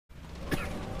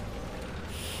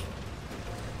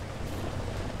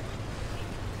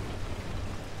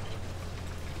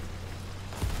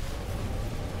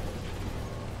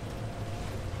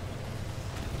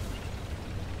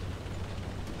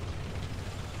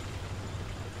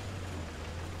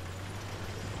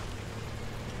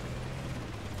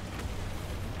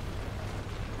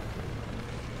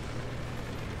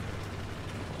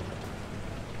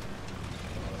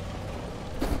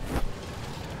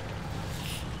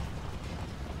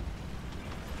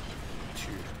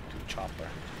chopper.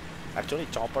 Actually,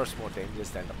 chopper is more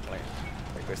dangerous than the plane,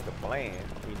 because the plane,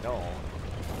 we know,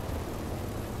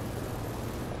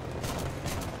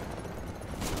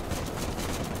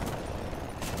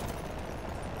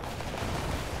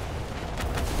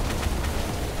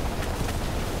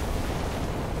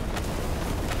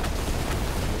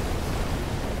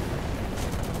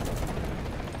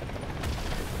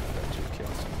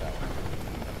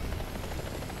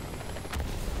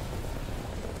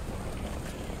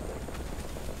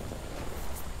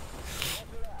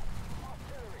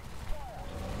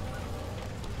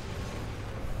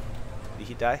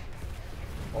 he die?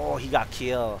 Oh, he got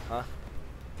killed, huh?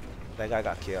 That guy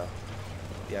got killed.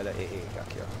 Yeah, the AA got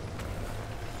killed.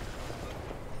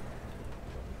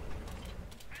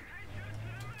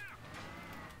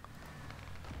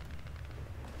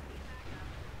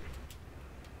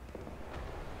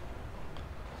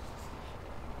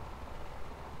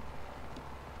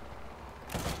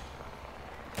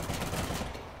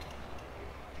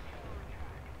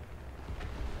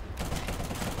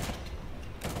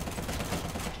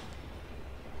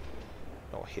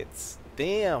 Hits.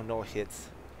 Damn, no hits.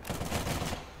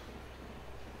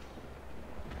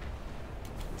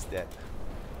 He's dead.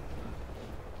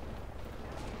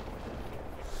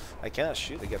 I cannot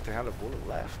shoot. I got 300 bullets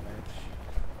left, man.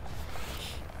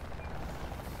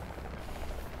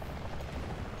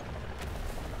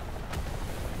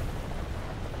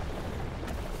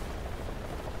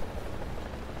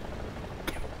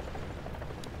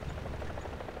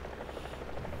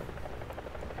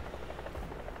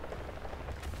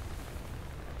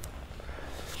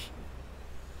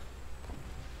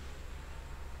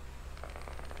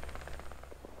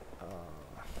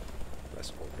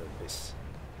 Let's order this.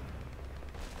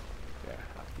 Yeah,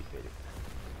 activate it.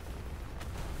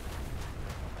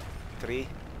 3.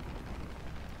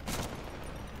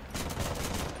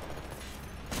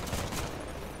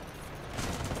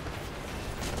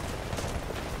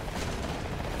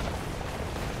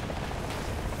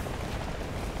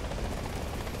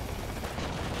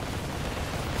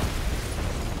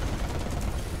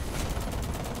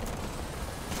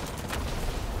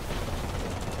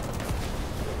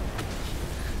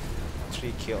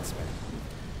 Kills, man.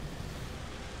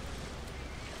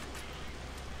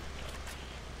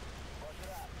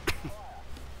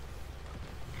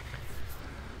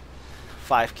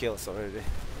 Five kills already.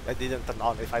 I didn't turn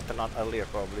on. If I turned on earlier,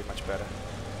 probably much better.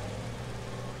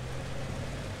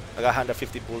 I got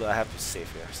 150 bullets. I have to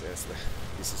save here. Seriously,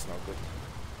 this is not good.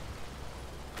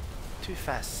 Too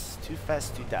fast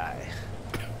to die.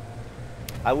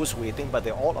 I was waiting, but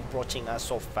they're all approaching us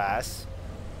so fast.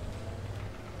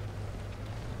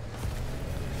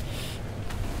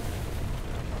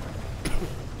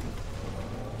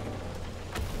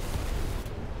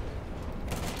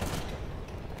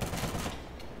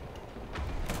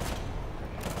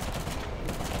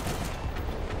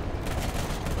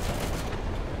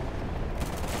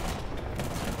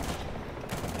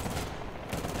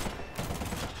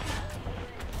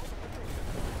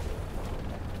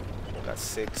 Got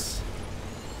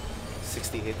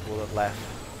 68 bullets left.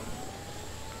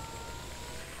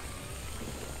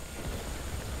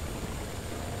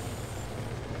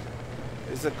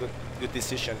 It's a good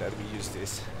decision that we use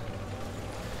this.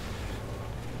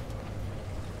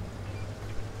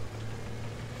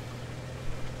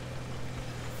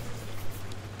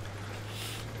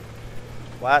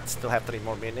 What? Still have 3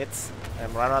 more minutes?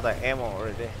 I'm run out of ammo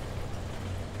already.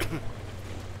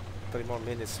 3 more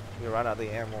minutes. We run out of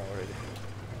ammo already.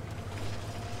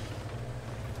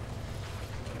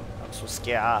 I'm so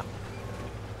scared.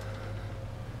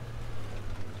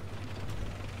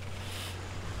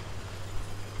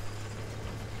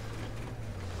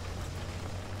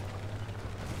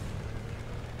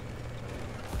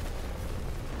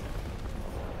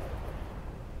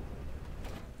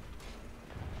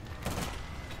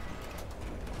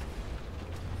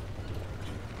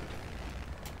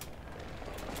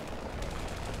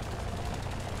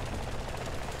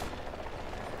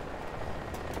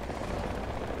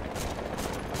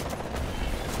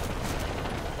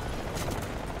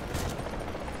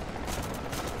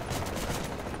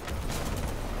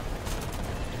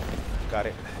 Got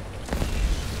it.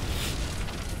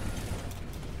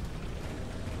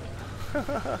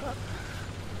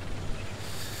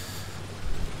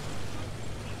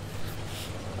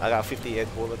 I got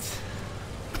 58 bullets.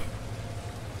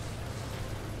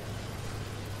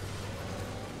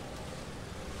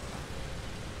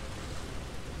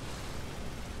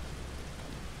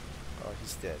 Oh,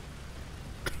 he's dead.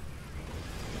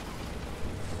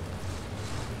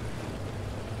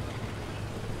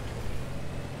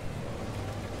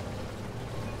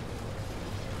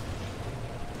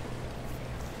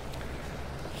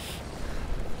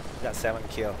 Got 7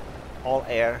 kill. All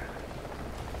air.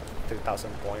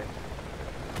 3,000 point.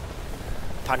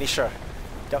 Punisher.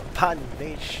 The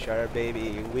Punisher,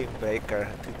 baby. Windbreaker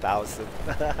 2,000.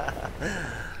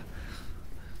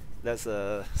 That's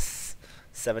a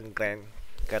 7 grand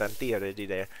guarantee already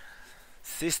there.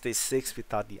 66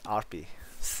 without the RP.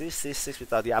 66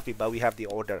 without the RP, but we have the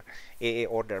order. AA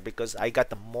order, because I got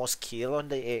the most kill on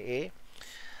the AA.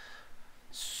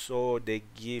 So they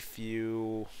give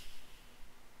you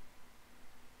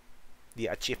the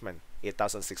achievement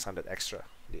 8,600 extra.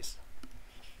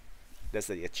 That's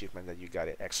the achievement that you got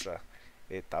it extra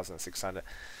 8,600.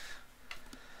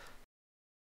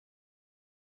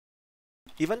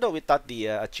 Even though without the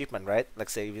achievement, right? Like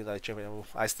say even the achievement,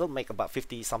 I still make about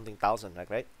 50 something thousand, like,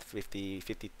 right? 50,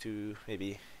 52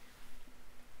 maybe,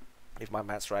 if my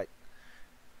math's right.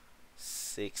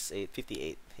 6, 8,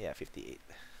 58. Yeah, 58.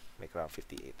 Make around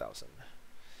 58,000.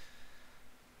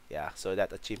 Yeah, so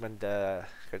that achievement, the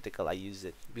critical, I use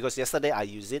it because yesterday I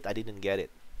used it, I didn't get it.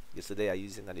 Yesterday I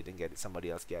used it, I didn't get it. Somebody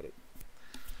else get it.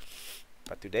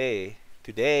 But today,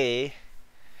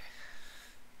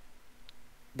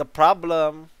 the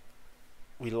problem,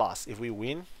 we lost. If we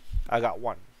win, I got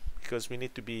 1 because we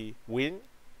need to be win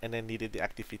and then needed the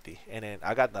activity, and then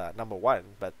I got the number 1,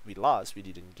 but we lost. We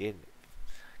didn't gain it.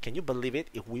 Can you believe it?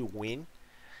 If we win,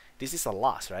 this is a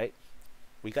loss, right?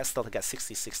 We still got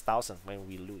 66,000 when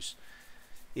we lose.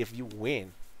 If you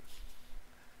win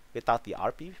without the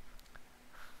RP,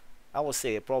 I would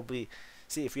say probably,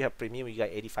 see, if you have premium, you got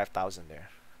 85,000 there.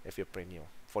 If you're premium,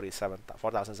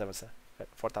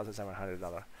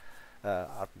 $4,700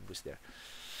 RP boost there.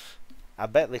 I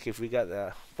bet like if we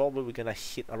got probably we're gonna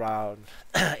hit around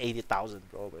 80,000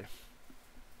 probably.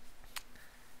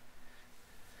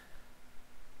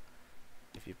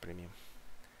 If you premium.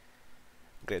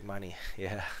 Great money.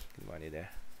 Yeah, good money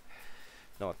there.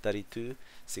 No, 32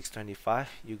 625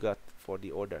 you got for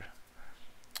the order.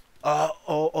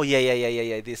 Oh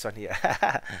yeah, this one here.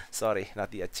 Sorry, not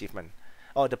the achievement.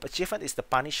 Oh, the achievement is the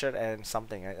Punisher and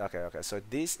something. Okay, so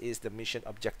this is the mission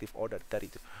objective order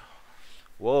 32.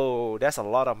 Whoa, that's a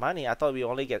lot of money. I thought we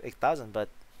only get 8,000, but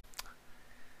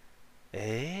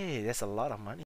hey, that's a lot of money.